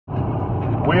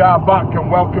We are back and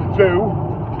welcome to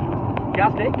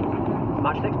Gasdick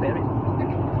Matchday Experience.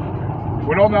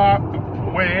 We're on our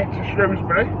way to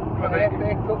Shrewsbury for the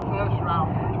FA Cup first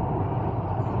round.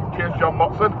 Cheers, John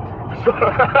Watson.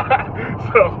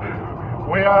 So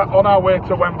we are on our way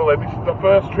to Wembley. This is the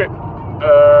first trip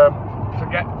to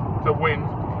get the win.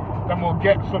 Then we'll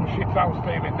get some shithouse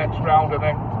team in next round and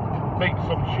then beat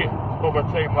some shit other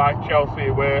team like Chelsea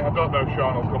away. I don't know if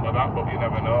Sean will come to that, but you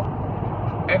never know.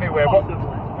 Anyway, what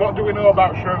do we know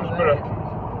about Shrewsbury?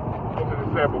 There's a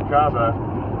disabled car there.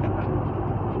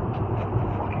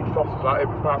 Fucking tosses that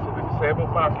even part of the disabled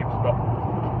parking spot.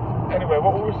 Anyway,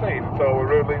 what were we saying? So we're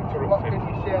rudely interrupted. What can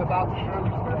you say about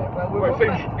Shrewsbury? Well,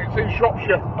 it's in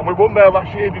Shropshire, and we won there last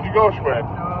year. Did you go, Shred?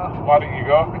 No. Why didn't you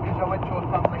go? Because I went to a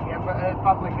family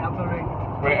gathering.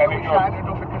 But it I ended was up. signing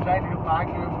up because I ended up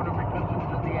arguing with one of my cousins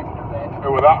at the end of it.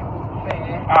 Who were that?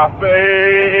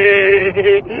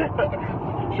 Fair.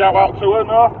 Shout out to her,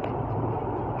 no?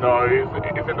 No, he's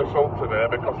in the salt today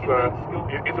because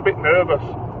he's a bit nervous.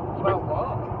 Well,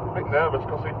 what? A bit nervous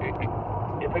because he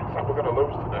thinks that we're going to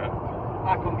lose today.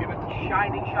 I couldn't give a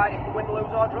shining shite if we win,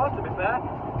 lose or draw, to be fair.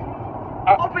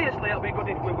 Obviously it'll be good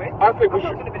if we win. I think I'm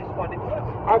not going to be disappointed with it.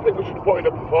 I think we should put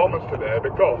in a performance today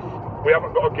because we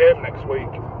haven't got a game next week.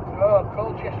 No,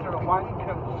 Colchester are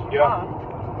wankers. Yeah.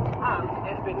 And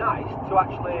it'd be nice to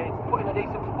actually put in a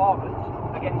decent performance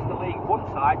against the League One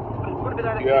side, because we're going to be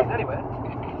there next season anyway.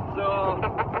 So,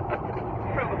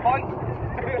 prove the point.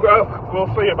 Well, we'll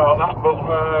see about that, but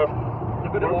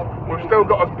we've still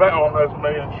got us bet on as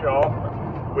me and Sean,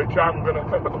 which I'm going to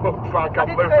look like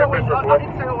I'm losing miserably. I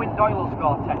did say Owen Doyle will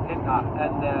score 10, didn't I?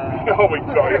 And, Owen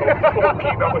Doyle,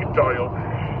 fucking Owen Doyle.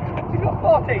 He's got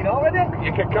 14 already.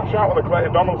 You can cash out on the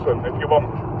Clayton Donaldson if you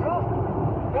want. No.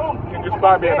 You can just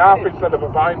buy me an half instead of a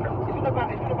pint. He's going to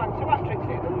bang 2 hat-tricks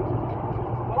in.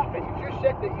 Well, I think you just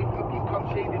said that you fucking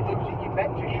conceded losing your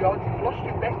bet to Sean. You've lost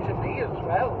your bet to me as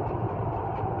well.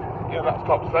 Yeah, that's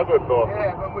top 7 though.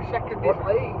 Yeah, when we're second in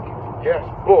league. Yes,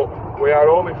 but we are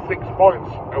only 6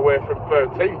 points away from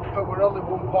 13th. But we're only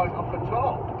 1 point off the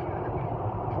top.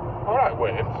 Alright,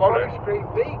 Wayne, sorry. Forest Street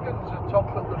Vegans are top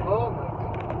at the moment.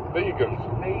 Vegans?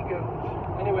 Vegans.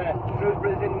 Anyway,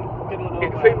 Shrewsbury's in the middle of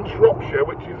nowhere. It's in Shropshire,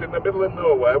 which is in the middle of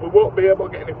nowhere. We won't be able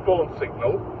to get any phone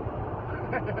signal.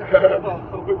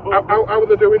 How are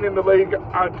they doing in the league?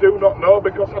 I do not know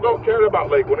because I don't care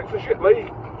about League One. It's a shit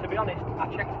league. To be honest, I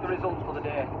checked the results for the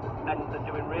day and they're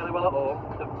doing really well at home.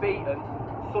 They've beaten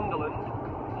Sunderland,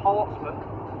 Portsmouth,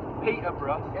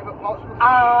 Peterborough,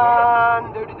 and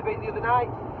who did they beat the other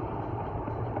night?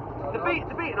 They're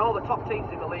beating all the top teams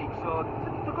in the league, so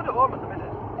they're good at home at the minute.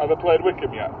 Have they played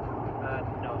Wickham yet?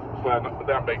 No. So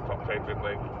they haven't beat top teams in the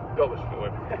league. Don't listen to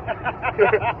him.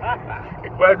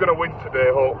 We're going to win today,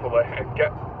 hopefully, and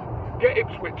get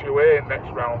Ipswich away in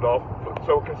next round off,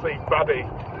 so we can see Baddy.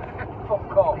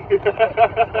 Fuck off.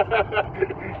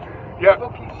 Yeah.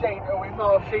 Fucking saying, oh, we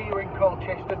might see you in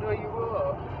Colchester. No, you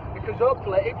won't. Because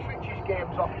hopefully Ipswich's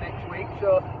game's off next week,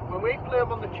 so when we play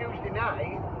them on the Tuesday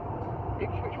night,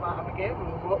 Ipswich might have a game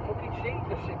and we won't fucking see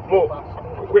the signal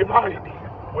bastard.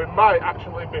 We might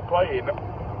actually be playing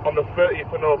on the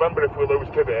 30th of November if we lose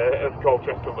today and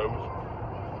Colchester lose.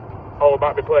 Or we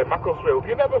might be playing Macclesfield.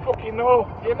 You never fucking know.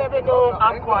 You never know.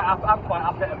 I'm quite happy,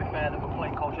 to be fair, that we're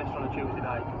playing Colchester on a Tuesday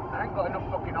night. I ain't got enough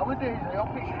fucking holidays. I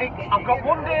hope it's next I've got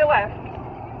 1 day left,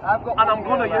 and I'm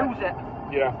going to use it.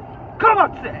 Yeah. Come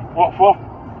on, City! What for?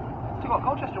 To go to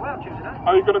Colchester away on Tuesday night.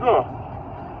 Are you going to go?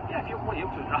 Yeah, if you want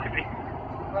you to drive me.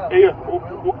 Well, Here,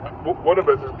 one of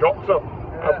us has got to.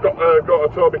 I've got a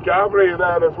Toby Carvery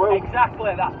there as well.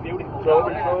 Exactly, that's beautiful. So,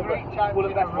 3 times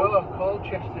in a row,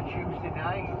 Colchester Tuesday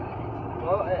night.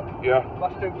 Won't it? Yeah.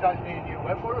 Last 2 times me and you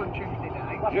went for on Tuesday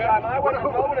night. Last time I went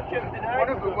on a Tuesday night. One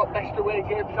of them got best away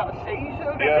games that season.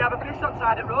 Yeah, but it's on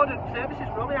side of road and services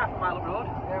were only half a mile of road.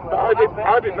 Yeah, But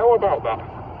I didn't know about that.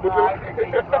 Would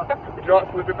you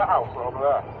like to live in the house over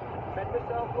there? Made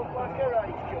myself look like a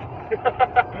right jump.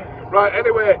 Right,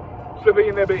 anyway,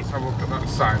 Savina Beach. Have a look at that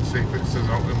sign, see if it says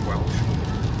out in Welsh.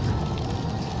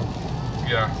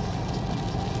 Yeah.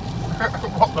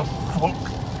 What the fuck?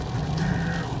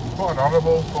 What an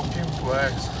horrible fucking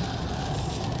place.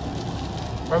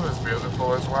 Weather's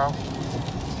beautiful as well.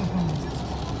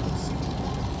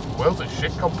 Wales is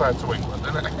shit compared to England,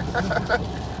 isn't it?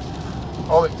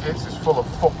 All it is full of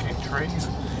fucking trees.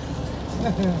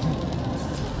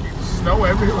 Snow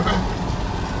everywhere.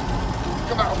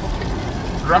 Look at that fucking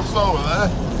grass over there.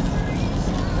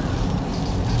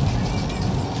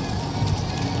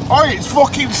 Oh, it's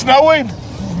fucking snowing!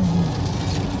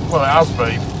 Well, it has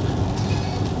been.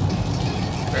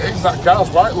 It is, that car's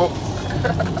white, look.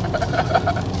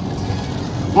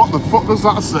 What the fuck does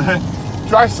that say?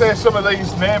 Try say some of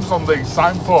these names on these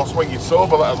signposts when you're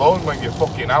sober, let alone when you're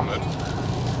fucking hammered.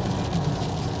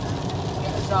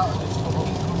 Get us out of this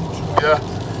fucking country. Yeah.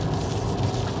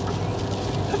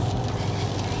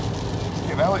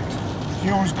 You know, it's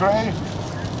Hughes Grey.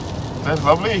 That's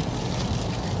lovely.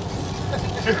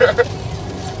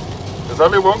 There's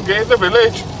only one gate in the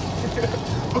village.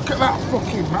 Look at that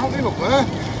fucking mountain up there.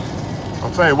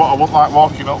 I'll tell you what, I wouldn't like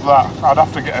walking up that. I'd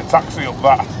have to get a taxi up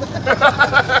that.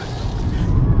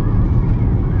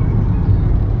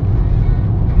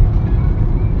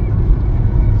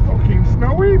 It's fucking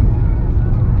snowing.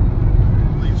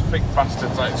 These thick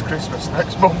bastards like it's Christmas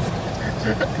next month.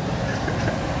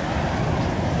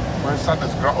 Where's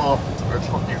Santa's grotto? Where's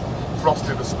fucking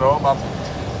Frosty the Snowman?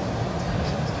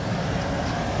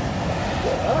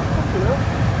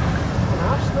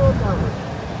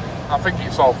 I think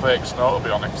it's all fake snow, to be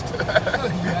honest. It's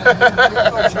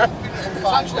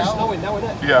actually snowing now, isn't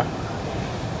it? Yeah.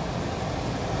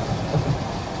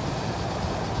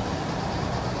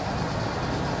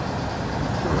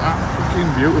 That fucking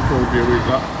beautiful view is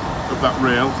that of that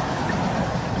rail.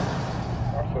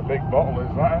 That's a big bottle, is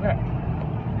that, isn't it? I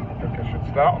think I should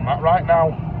start on that right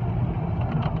now.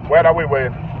 Where are we,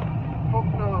 Wayne? Fuck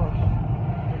knows.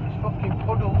 There's fucking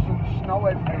puddles and snow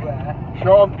everywhere.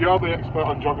 Sean, you're the expert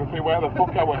on geography. Where the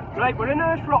fuck are we? Right, we're in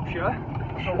Shropshire.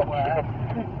 Somewhere.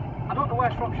 I don't know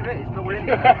where Shropshire is, but we're in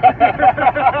there.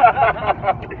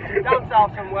 Down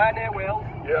south somewhere, near Wales.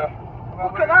 Yeah.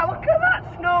 Look at that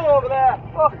snow over there.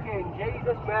 Fucking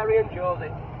Jesus, Mary and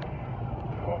Joseph.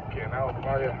 Fucking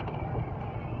hellfire.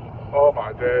 Oh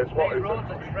my days, what These is roads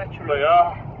it? are treacherous. They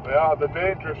are, they're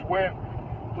dangerous. Wayne,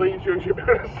 please use your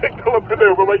mirror signal and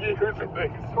manoeuvre when you're using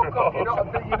these. Fuck off, you're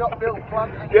not Bill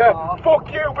Plant anymore. Yeah,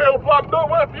 fuck you, Bill Plant. Don't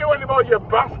work for you anymore, you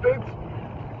bastards.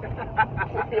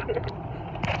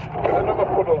 Another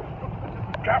puddle.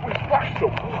 Can't we splash some?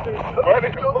 Where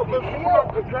is it? Look,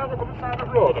 there's drive on the side of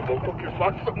the road and we'll fucking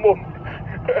splash some mud.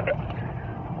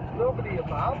 Nobody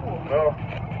about one. No.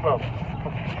 Well, it's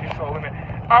fucking shit all in it.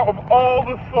 Out of all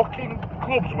the fucking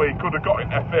clubs we could have got in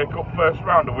FA Cup first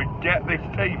round and we get this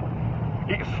team.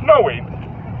 It's snowing.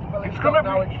 Well, It's gonna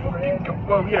now be it's fucking raining.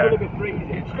 well, yeah. It's gonna be freezing.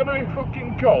 It's gonna be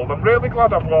fucking cold. I'm really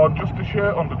glad I've worn just a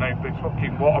shirt underneath this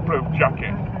fucking waterproof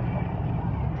jacket.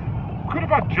 Could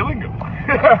have had Gillingham.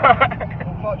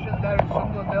 Unfortunately, there is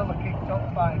Sunderland they'll have kicked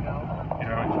off by now.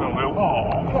 Yeah, it's no nil.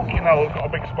 Oh, fucking hell, I've got a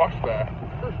big splash there.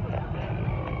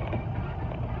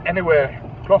 Anyway,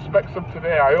 prospects of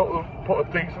today, I hope we'll put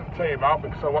a decent team out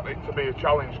because I want it to be a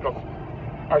challenge because,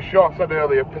 as Sean said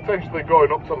earlier, potentially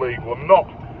going up to League One, not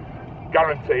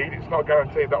guaranteed. It's not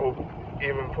guaranteed that we'll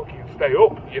even fucking stay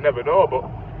up. You never know, but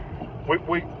we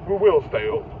will stay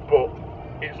up, but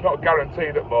it's not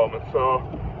guaranteed at the moment, so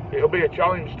it'll be a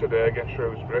challenge today against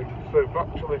Shrewsbury. So we've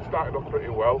actually started off pretty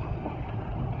well.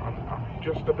 I'm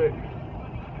just a bit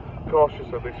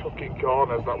cautious of these fucking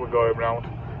corners that we're going round.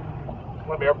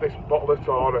 Let me have this bottle of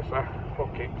Taurus,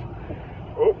 fuck it.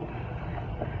 Oh.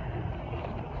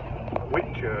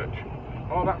 Whitchurch.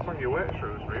 Oh, that's on your way to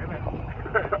Shrewsbury, isn't it?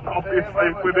 Obviously,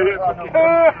 if we did fucking...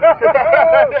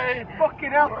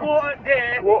 Fucking hell, quarter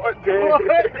day. Quarter day. Quarter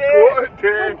day. Quarter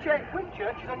day.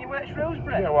 Whitchurch is on your way to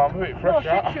Shrewsbury. Yeah, well, I'm a bit fresh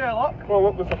shit, out. Sherlock. Well,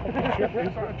 look, there's a fucking church.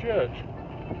 Is that a church?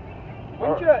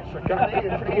 Whitchurch.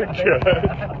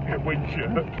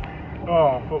 Whitchurch.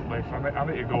 Oh, fuck this. I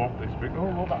need to go off this bit. Oh,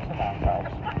 look, that's a nice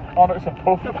house. Oh, no, it's a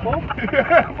pub.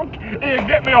 Here,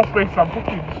 get me off this. I'm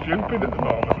fucking stupid at the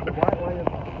moment. White Lion.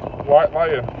 White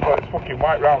Lion. Well, it's fucking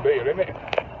white round here, isn't it?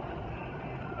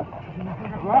 Look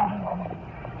at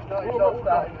that. It's all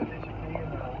starting to disappear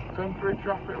now. Temporary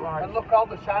traffic lights. And look, all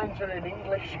the signs are in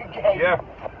English again. Yeah.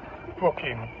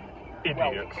 Fucking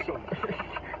idiots.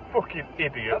 Fucking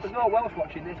idiots. There's no Welsh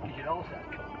watching this because you're all set.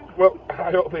 Well,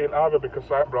 I hope they ain't either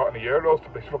because I haven't brought any Euros to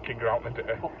this fucking ground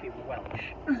today. Fucking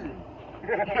Welsh.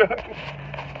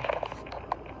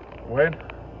 Wayne,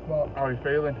 What? how are you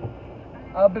feeling?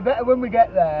 I'll be better when we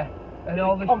get there and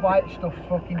all this white stuff's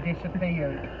fucking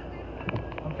disappeared.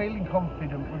 I'm feeling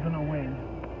confident we're gonna win.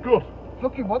 Good.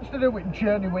 Fucking what's to do with the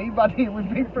journey we've had here? We've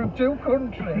been through 2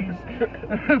 countries.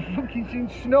 Fucking seen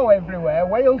snow everywhere.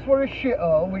 Wales were a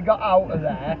shithole. We got out of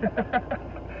there.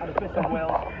 Had a bit of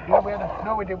Wales. Yeah,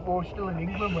 no, we didn't. We were still in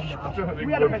England when that happened.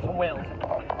 We had a bit of Wales.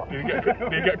 Did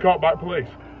you get caught by police?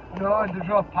 No, they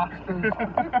drove past us.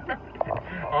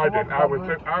 I didn't. I was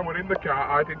in the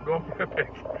car. I didn't go for a piss.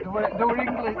 There were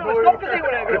English.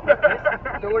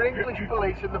 There were English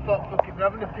police, and they thought, fucking, we're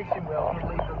having a piss in Wales. We'll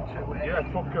leave them to it. Yeah,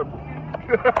 fuck 'em.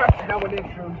 Now we're in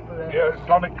Shrewsbury. Yeah, it's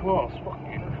Sonic Close.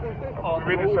 Fucking. We're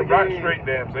reading some right street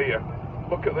names here.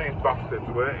 Look at these bastards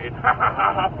waiting.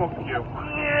 Fuck you.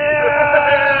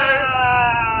 Yeah!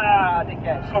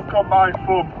 Dickhead. Suck on my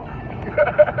thumb.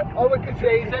 All we can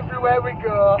say is everywhere we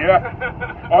go.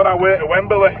 Yeah. On our way to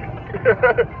Wembley.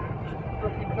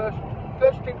 Fucking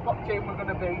first tin-pot team we're going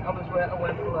to be on his way to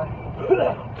Wembley.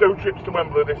 2 trips to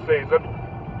Wembley this season.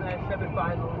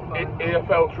 Semi-final and final.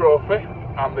 EFL Trophy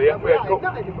and the FA Cup.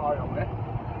 Not anymore, are we?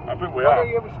 I think we are.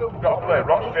 Yeah, we still Got to play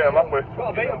Rochdale, haven't we?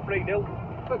 Got to beat them 3-0.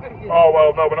 Oh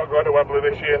well, no, we're not going to Wembley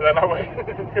this year then, are we?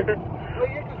 Well,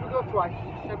 yeah, because we go twice,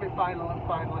 semi-final and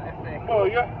final at FA Cup. Oh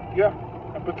yeah, yeah.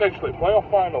 And potentially playoff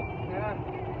final. Yeah.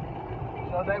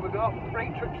 So there we go,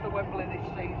 3 trips to Wembley this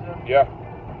season. Yeah.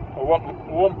 We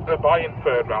want a buy-in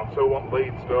third round, so we want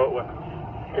Leeds, don't we?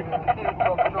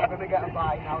 Well, we're not going to get a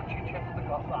buy now, Chichester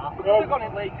got that. We could have gone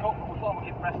in League Cup, but we thought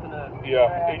we'd give Preston a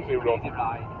easy run. easy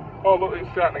ride. Oh look, it's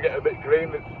starting to get a bit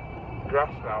green, it's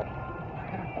grass now.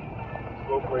 It's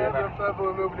lovely, isn't Further it? and further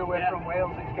we're moving away from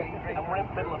Wales, it's getting green. And we're in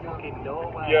the middle of fucking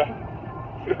nowhere. Yeah.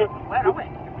 Where are we?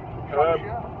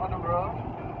 On a road.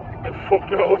 Fuck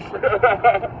knows.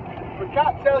 We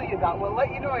can't tell you that, we'll let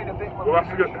you know in a bit when We'll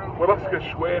we ask do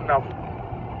Swain now.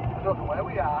 I don't know where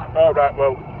we are. Alright,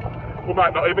 well, we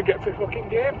might not even get to fucking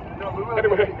game. No, we will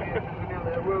Anyway. get to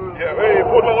the end, we'll Yeah, hey,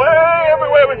 Puddle, hey,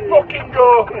 everywhere we fucking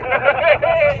go!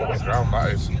 What ground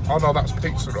that is? Oh no, that's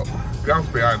Pizza Up. Ground's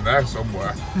behind there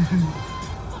somewhere.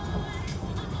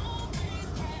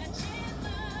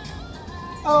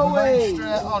 Oh, wait!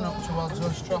 Straight on up towards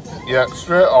us traffic. Yeah,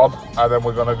 straight on, and then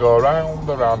we're going to go around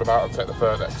the roundabout and take the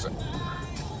 3rd exit.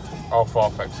 Or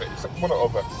 4th exit, it's one or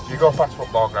other. You go past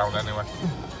football ground anyway.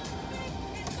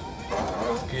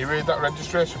 Can you read that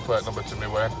registration plate number to me,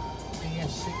 Wayne?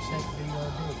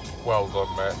 BS68BOD. Well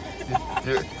done, mate.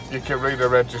 You can read a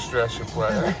registration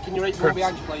plate. Can you read one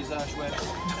behind you, please,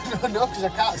 Schwinn? No, because I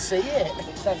can't see it.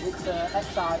 It says it's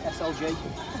XISLG.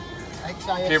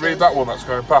 Can you read that one that's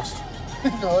going past?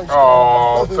 No, it's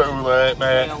Oh, too late,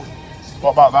 mate.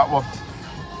 What about that one?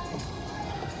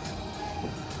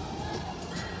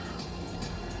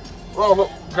 Oh,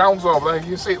 look, ground's over there.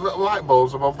 You see little light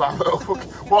bulbs above that little fucking...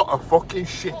 What a fucking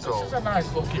shithole. This is a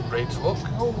nice looking bridge, look.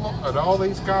 Oh, look, and all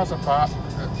these cars are parked,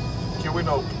 queuing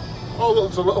up. Oh, look,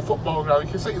 there's a little football ground. You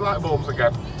can see light bulbs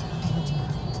again.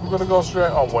 We're going to go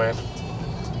straight on, Wayne.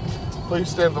 Please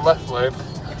stay in the left lane.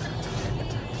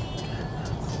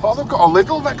 Oh, they've got a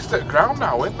Lidl next to the ground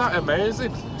now, isn't that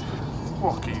amazing?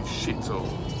 Fucking shithole.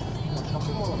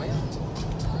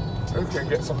 Who can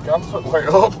get some cans on the way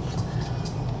up?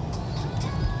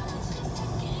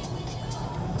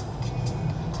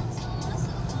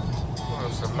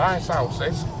 Some nice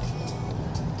houses.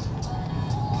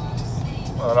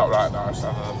 Well, they're not right nice,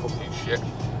 they're fucking shit.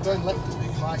 going left at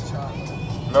these lights, aren't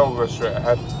they? No, go straight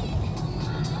ahead.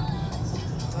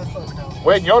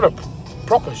 Wayne, you're a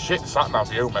proper shit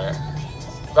sat-nav, you, mate.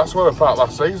 That's where we parked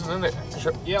last season, isn't it?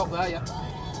 Yeah, up there, yeah.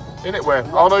 Isn't it, Wayne?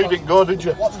 Oh no, you didn't go, did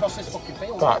you? What's across this fucking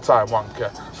field? Part-time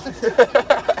wanker.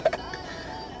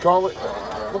 Call it.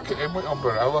 Look at him with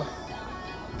umbrella.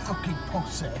 Fucking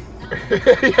pussy.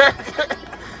 Yeah.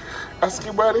 Ask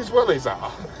him where his wellies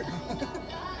are.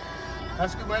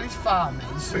 Ask him where his farm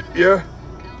is. Yeah.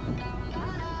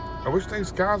 I wish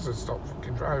these cars had stopped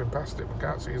fucking driving past him. I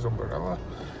can't see his umbrella.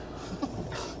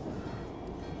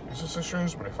 Is this a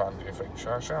Shrewsbury fan, do you think?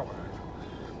 Shall I shout at him?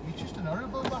 He's just an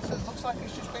horrible bastard. Looks like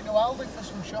he's just been to Aldi for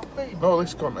some shopping. No,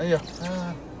 this cunt here.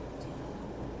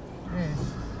 Yeah.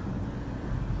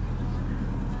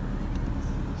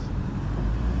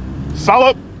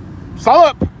 Salop!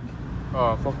 Salop!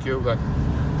 Oh, fuck you then.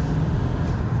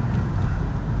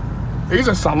 He's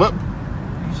a salop.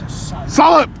 He's a son.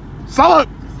 Salop! Salop!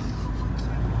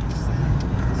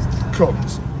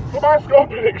 Cunts. Well, my score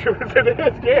prediction for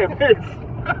today's game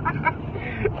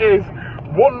is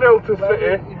 1-0 to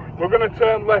City. We're going to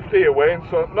turn left here, Wayne,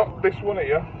 so not this one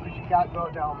here. Because you can't go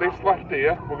down. This left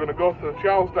here. We're going to go to the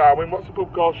Charles Darwin. What's the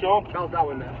pub called, Sean? Charles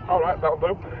Darwin there. Alright, that'll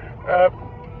do.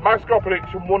 My score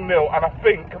prediction 1-0, and I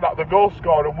think that the goal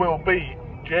scorer will be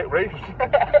Jake Reeves.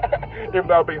 Even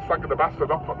though I've been slagging the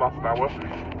bastard off at last hour.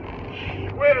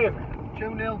 Wayne!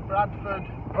 2-0 Bradford.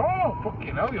 Oh,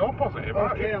 fucking hell, you're positive,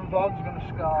 aren't Okay, you? and Vaughan's going to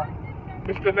score.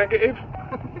 Mr. Negative?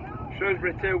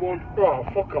 Shrewsbury 2-1. Oh,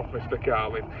 fuck off, Mr.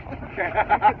 Carlin.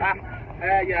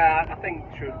 Yeah, I think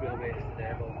Shrewsbury will beat us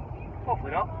today, but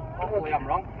hopefully not. Hopefully I'm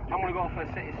wrong. I'm going to go for a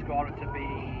City scorer to be,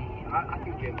 I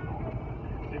think Jim.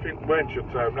 You think Wayne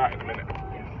should turn right in a minute?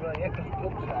 Well, yeah,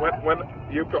 because When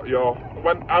you've got your,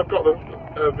 when I've got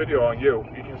the video on you,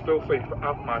 you can still see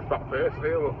my fat face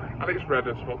here, look. And it's red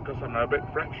as fuck because I'm a bit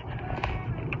fresh.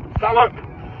 Salad!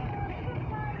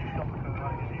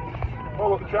 Oh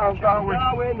look, Charles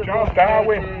Darwin. the Charles big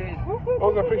Darwin. faces.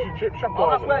 Oh, the fish and chip shop. Oh,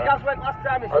 that's over where there. Gaz went last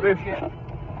time. I did. Yeah.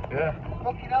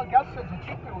 Fucking hell, Gaz said the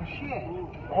chicken was shit.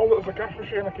 Oh, look, there's a cash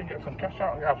machine. I can get some cash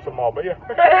out and have some more beer.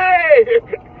 Hey!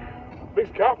 This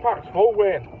car park's full,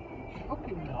 Wayne. It's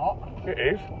fucking not. It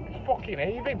is. It's fucking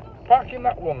heaving. Parking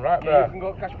that one right Yeah, there. you can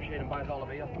go to cash machine and buy us all a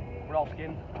beer. We're all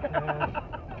skinned.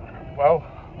 Well,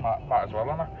 might as well,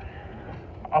 haven't I?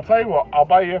 I'll tell you what, I'll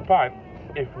buy you a pint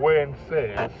if Wayne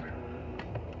says...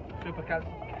 Super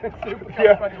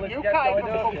Yeah. You can't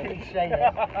even fucking say it.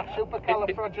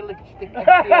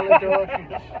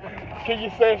 Supercalifragilisticexpialidocious. Can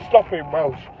you say stop in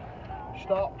Welsh?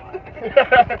 Stop.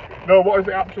 No, what is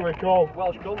it actually called?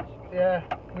 Welsh cunts. Yeah,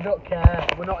 we don't care.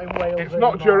 We're not in Wales It's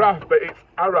not anymore. giraffe, but it's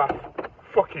araf.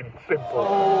 Fucking simple.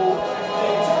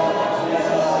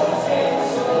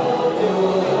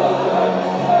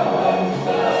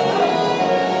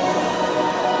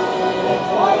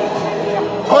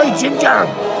 Oi, Ginger!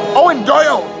 Owen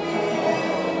Doyle!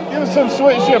 Give us some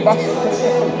sweets, you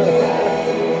bastard.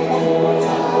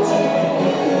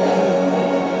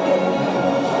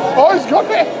 Oh, he's got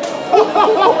it!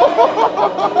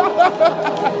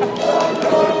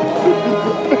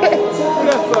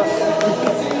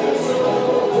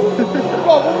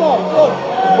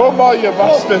 One more, you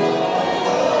bastard.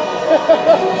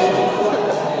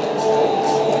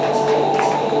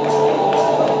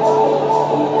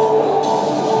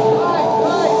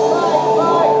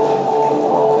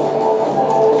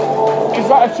 Is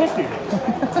that a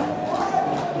chicken?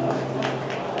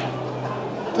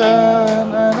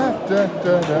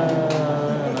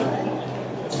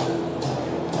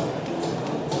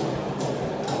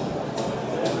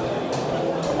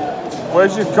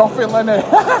 Where's your coffee, Lenny?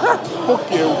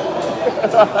 Fuck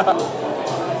you.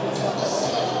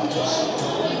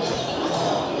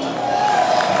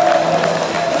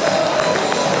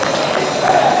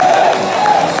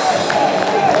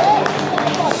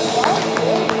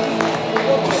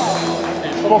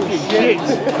 It's fucking shit.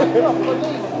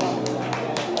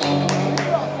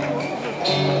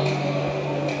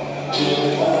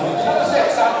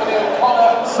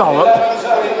 Salad.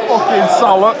 Fucking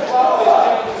salad.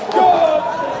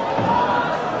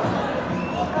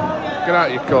 Get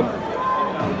out, you cunt.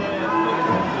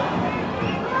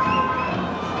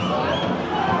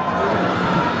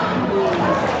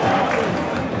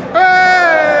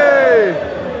 Hey!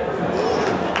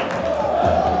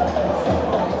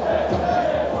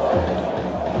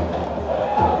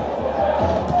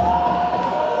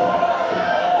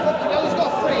 Fucking hell, he's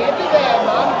got free everywhere,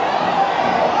 man.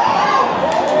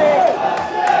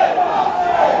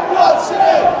 What's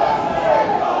it?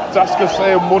 Tasker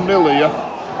saying 1-0 here.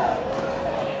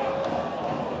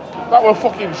 That was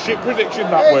fucking shit prediction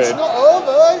that way. It's not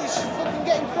over, it's fucking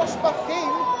getting crossed back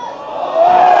in.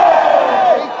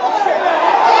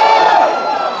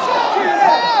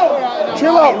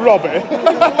 Chill out, Robbie.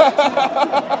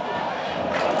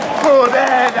 Oh,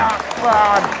 there, that's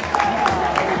fun.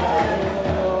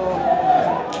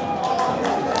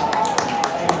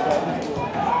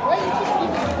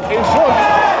 It's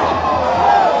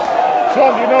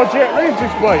Sean, you know Jake Reeves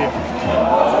is playing?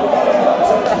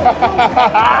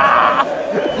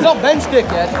 He's not bench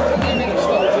dickhead.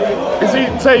 Is he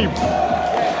team?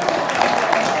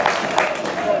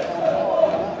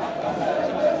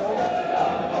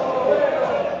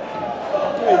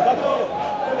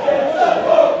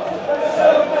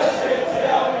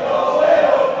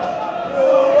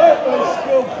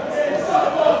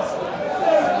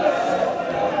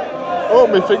 Oh,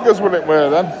 my fingers wouldn't wear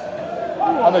then.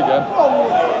 And again.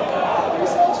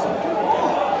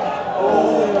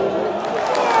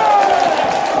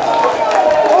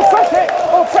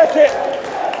 I'll take it.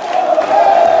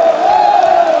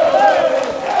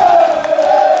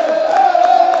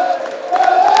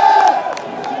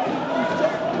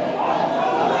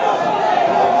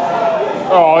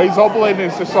 Oh, he's hobbling,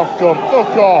 it's a soft gun.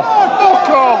 Fuck off. Fuck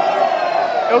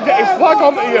off. He'll get his flag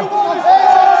onto you.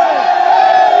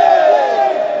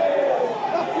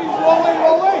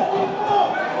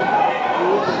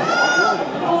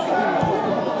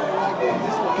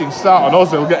 Fucking start on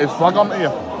us, he'll get his flag onto you.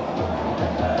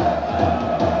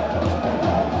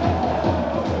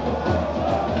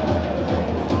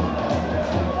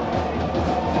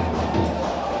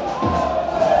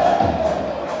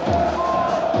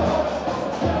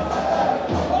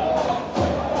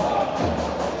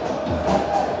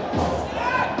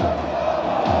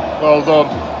 Well done.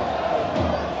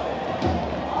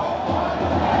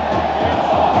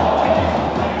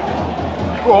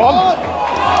 Go on.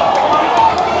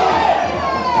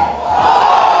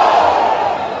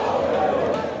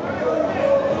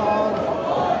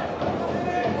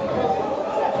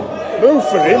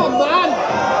 for him. Oh man!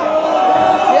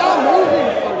 They are moving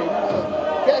for him.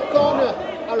 Get a corner,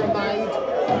 Aramide.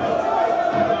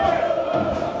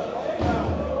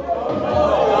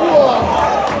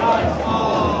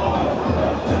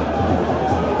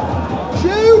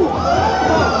 Shoot!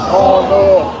 Oh no!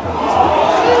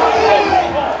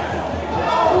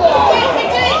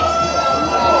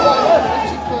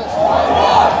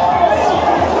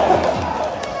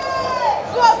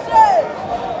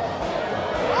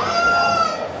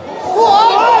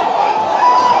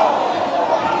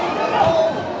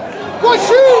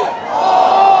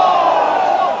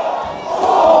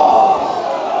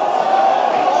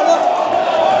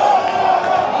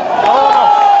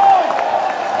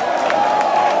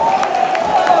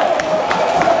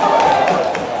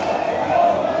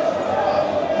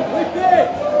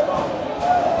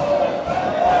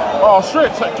 Oh,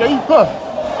 straight to keeper.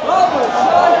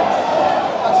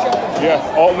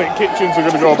 Yeah, alternate kitchens are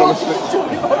going to go ballistic.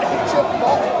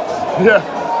 Yeah.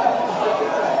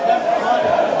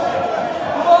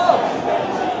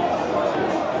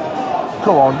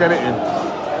 Come on, get it in.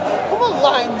 Come on,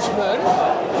 linesman.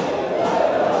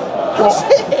 Come on.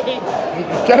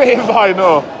 Get it in,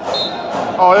 Vino.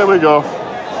 Oh, here we go.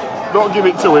 Don't give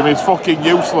it to him, he's fucking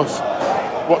useless.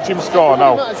 Watch him score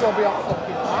now. Might as well be on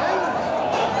fucking line.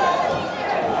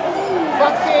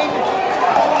 Fucking.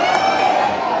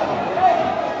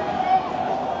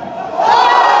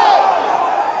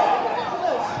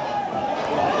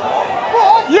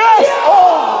 Yes!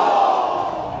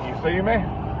 Oh! You see me?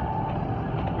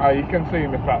 Ah, you can see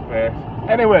my fat face.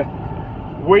 Anyway,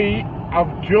 we have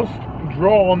just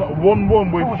drawn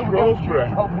 1-1 with Shrewsbury.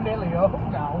 I'm nearly up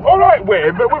now. Alright,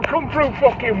 Wayne, but we've come through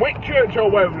fucking Whitchurch or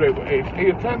wherever it is. Can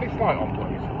you turn this light on,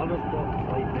 please? I just don't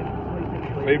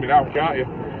sleep. See me now, can't you?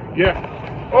 Yeah.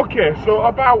 Okay, so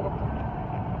about...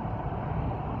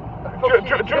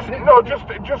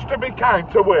 Just to be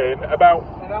kind to Wayne, about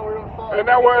an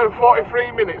hour and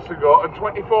 43 minutes ago and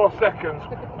 24 seconds,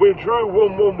 we drew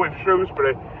 1-1 with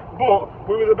Shrewsbury, but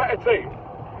we were the better team.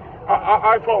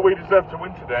 I thought we deserved to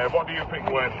win today. What do you think,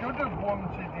 Wayne? Should have won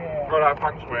today. Alright,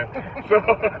 thanks, Wayne. So...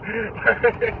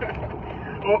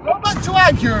 Go back to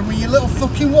arguing with your little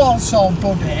fucking Walsall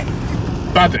buddy.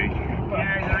 Baddie.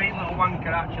 Yeah, he's a right little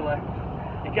wanker actually.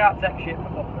 You can't take shit for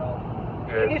fuck all.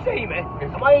 Can you see me?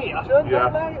 Am I here? Turn Yeah.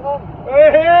 the light on.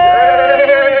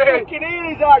 Hey! Fucking here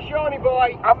is our Shawnee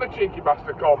boy. I'm the cheeky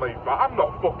bastard, call me fat. I'm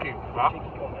not fucking fat. Cheeky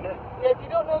cunt, innit? Yeah, if you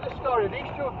don't know the story, these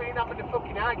two have been having a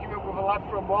fucking argument with a lad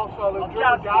from Walsall who Well, drew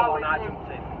Gaz a won, I Darlington.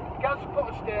 jumped in. Gaz put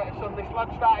a status on this lad,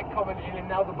 started commenting, and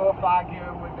now they're both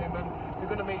arguing with him, and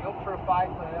they're going to meet up for a fight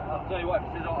later. I'll tell you what,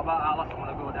 if it says all about our last, I'm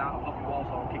going to go down to fucking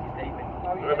Walsall and kick his teeth in.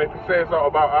 Oh, And if he says that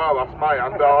about our last my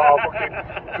hand, I'll fucking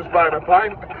just buy him a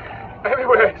pint.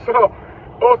 Anyway, so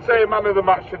OT man of the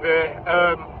match today.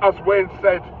 As Wayne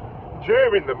said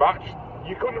during the match,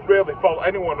 you couldn't really fault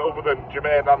anyone other than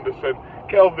Jermaine Anderson,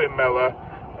 Kelvin Miller,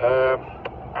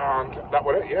 and that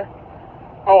was it, yeah.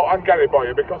 Oh, and Gary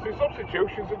Boyer, because his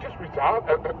substitutions are just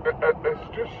retarded.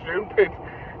 It's just stupid.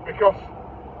 Because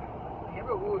yeah,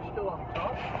 but we were still on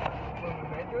top when we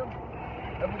made them.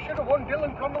 And we should have won.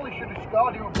 Dylan Connolly should have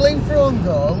scored. He was clean for own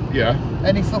goal. yeah,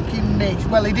 And he fucking missed.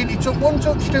 Well, he didn't. He took one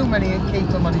touch too many and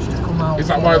keeper managed to come out. is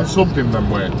that why they subbed him then,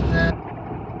 Wayne? Yeah.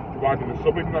 Why did they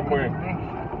sub him then, Wayne?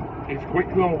 Missed. He's quick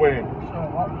though, Wayne. So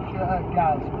what's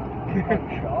Gaz?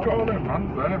 Got all them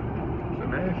hands there. It's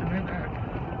amazing, isn't it?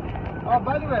 Oh,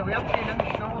 by the way, we haven't seen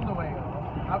any snow on the way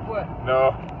home, have we?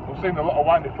 No, we've seen a lot of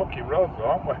windy fucking roads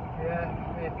though, haven't we? Yeah,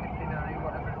 59,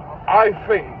 whatever it was. I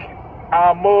think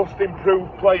our most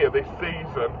improved player this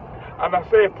season, and I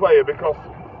say player because,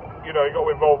 you know, you got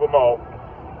to involve them all,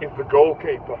 is the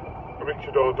goalkeeper,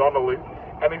 Richard O'Donnell.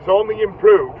 And he's only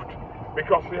improved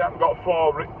because he hasn't got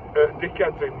four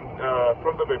dickheads in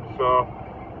front of him. So,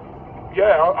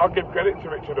 yeah, I'll give credit to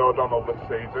Richard O'Donnell this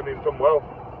season. He's done well.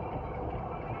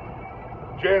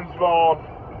 James Vaughan,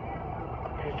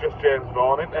 he's just James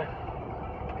Vaughan, isn't he?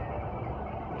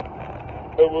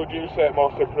 Who would you say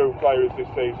most improved player is this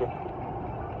season?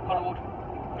 Connor Wood.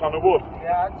 Connor Wood.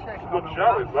 Yeah, I'd say Good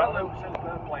shout, is that? Absolute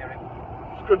superb player.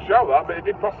 It's a good shout, that, but he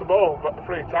did pass the ball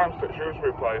 3 times to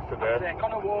Shrewsbury players I'd today. say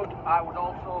Connor Wood. I would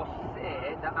also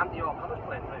say that Andy O'Connor's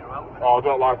playing pretty well. Oh, I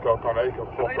don't like O'Connor, he can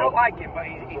I fuck don't off. like him, but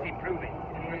he's improving.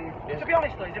 To be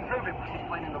honest though, he's improving because he's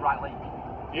playing in the right league.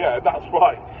 Yeah, that's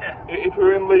why. Yeah. If we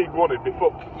were in League One, he'd be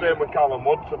fucked. Same with Callum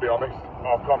Wood, to be honest.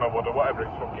 Or Connor Wood, or whatever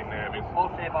his fucking name is.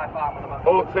 OT by far one of my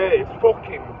OT is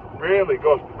fucking really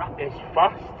good. He's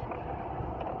fast.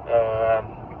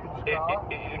 He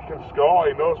can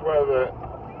score. He knows where the...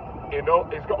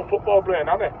 he's got a football brain,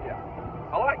 hasn't he?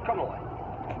 Yeah. I like Connolly.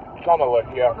 Connolly,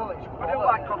 yeah. Connolly's I do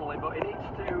like Connolly, but he needs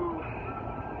to,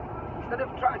 instead of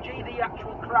trying to G the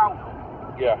actual crowd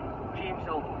up, Yeah, G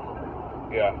himself up a little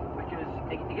bit. yeah. Because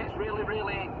he gets really,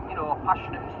 really, you know,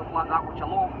 passionate and stuff like that, which I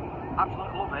love.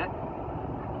 Absolutely love it.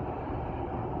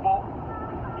 But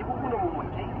he was 1-on-1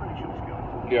 with keeper and he should have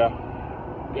scored. Yeah.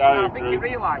 Yeah, And I think he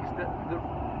realised that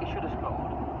he should have scored.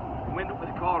 And we ended up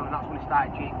with the corner, and that's when he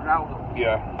started G'ing crowd up.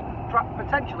 Yeah.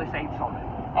 Potentially saying sorry.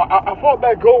 I thought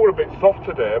their goal were a bit soft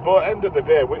today, but at the end of the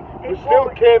day, we still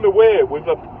came away with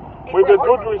a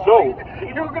good result.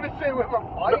 You were going to say we were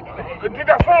fighting, mate. Did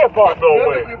I say a point, though,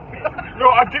 Wayne? No,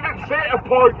 I didn't say a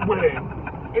point,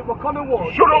 Wayne. It was Connor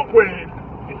Wood. Shut up, Wayne.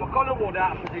 It was Connor Wood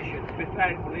out of position. To be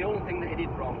fair, it was the only thing that he did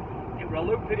wrong. It was a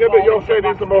looping Yeah, ball but you're into saying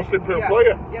he's the most backstick. improved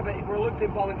player. Yeah, but it was a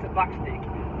looping ball into backstick.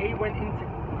 He went in to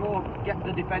go get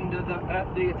the defender,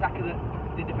 the attacker that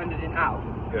the defender didn't have,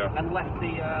 and left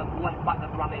the left back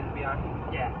that ran in behind.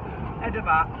 Yeah, head of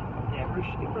that. Yeah,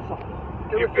 it was soft.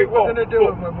 Do we think we're going to do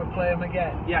them when we play them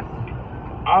again? Yes.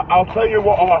 I'll tell you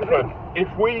what will happen. If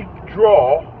we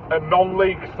draw a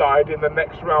non-league side in the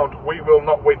next round, we will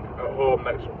not win at home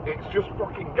next. It's just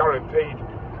fucking guaranteed.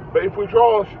 But if we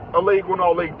draw a League 1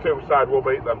 or League 2 side, we'll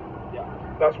beat them. Yeah.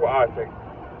 That's what I think.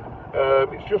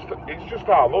 It's just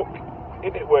our luck,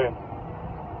 isn't it, Wayne?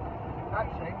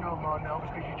 I'd say no more notes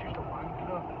because you're just a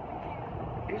wanker.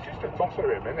 He's just a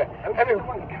tosser, him, isn't he?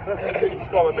 Anyway, he's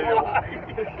calling me up.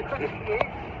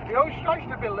 He always tries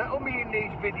to belittle me in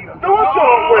these videos. No, I don't,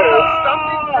 I'm Will. not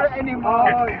standing for it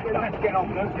anymore. Let's get on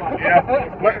this one.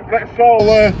 Yeah, let's all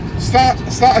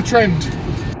start a trend.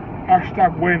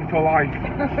 Hashtag win for life.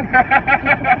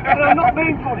 But I'm not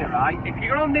being funny, right? If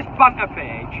you're on this banter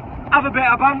page, have a bit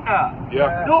of banter.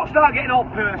 Yeah. Don't start getting all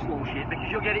personal shit because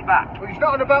you'll get it back. Well, it's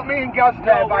not on about me and Gaz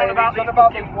there, No, we're on about it's these on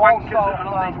about fucking this wall wankers salt that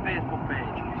are on this Facebook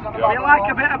page. on If about you the like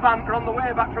wall. a bit of banter on the way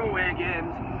back from away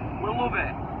games, we'll love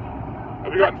it.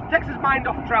 Have you got Takes his mind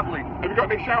off travelling.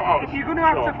 any shout outs? If you're going to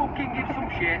have to fucking give some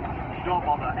shit, don't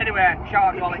bother. Anyway,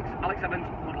 shout out to Alex Evans,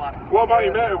 good lad. What about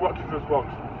your mate who watches us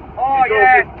vlogs? Oh He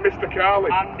yeah, calls him Mr.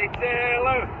 Carly. Andy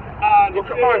Taylor. Look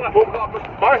at my thumb.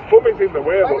 My thumb is in the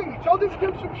way, Hey, look. you told him to do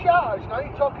some showers, now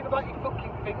you're talking about your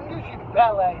fucking fingers, you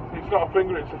bellend. It's not a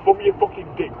finger, it's a thumb, you fucking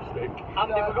dipstick.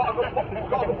 Andy, we've got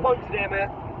a good point today, mate.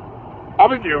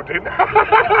 Haven't you, didn't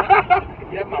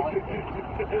Yeah, Malik.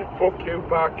 Fuck you,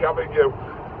 Park, haven't you?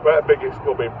 We're the biggest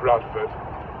club in Bradford.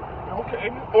 Look at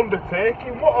him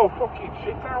undertaking, what a fucking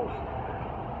shithouse.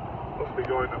 Must be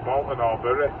going to Bolton or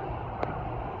Bury.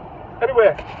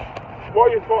 Anyway, what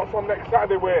are your thoughts on next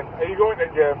Saturday, Wayne? Are you going to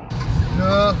the game?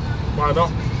 No, Why not?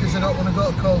 because I don't want to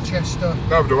go to Colchester.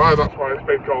 Neither do I, that's why it's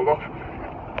been called off.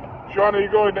 Sean, are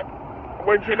you going?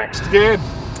 When's your next game?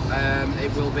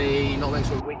 It will be not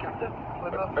next week, week after.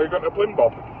 Are you going to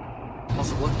Plymouth?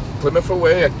 Possibly. Plymouth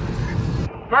away.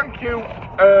 Thank you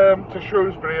to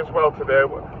Shrewsbury as well today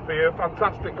for your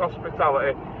fantastic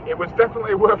hospitality. It was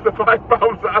definitely worth the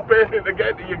 £5 that I paid in to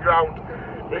get to your ground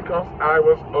because I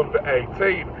was under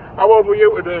 18. How old were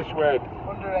you today, Shwayne?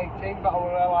 Under 18, but I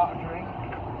were well out of drink.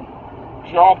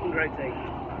 Sean? Under 18.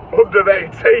 Under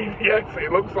 18, yes,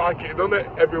 it looks like it, doesn't it?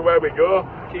 Everywhere we go.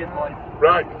 Cheers, boys.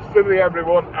 Right, steady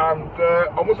everyone, and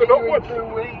onwards and See you in upwards.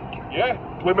 2 weeks. Yeah,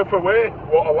 Plymouth away.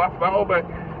 What a laugh that'll be.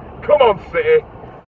 Come on, City.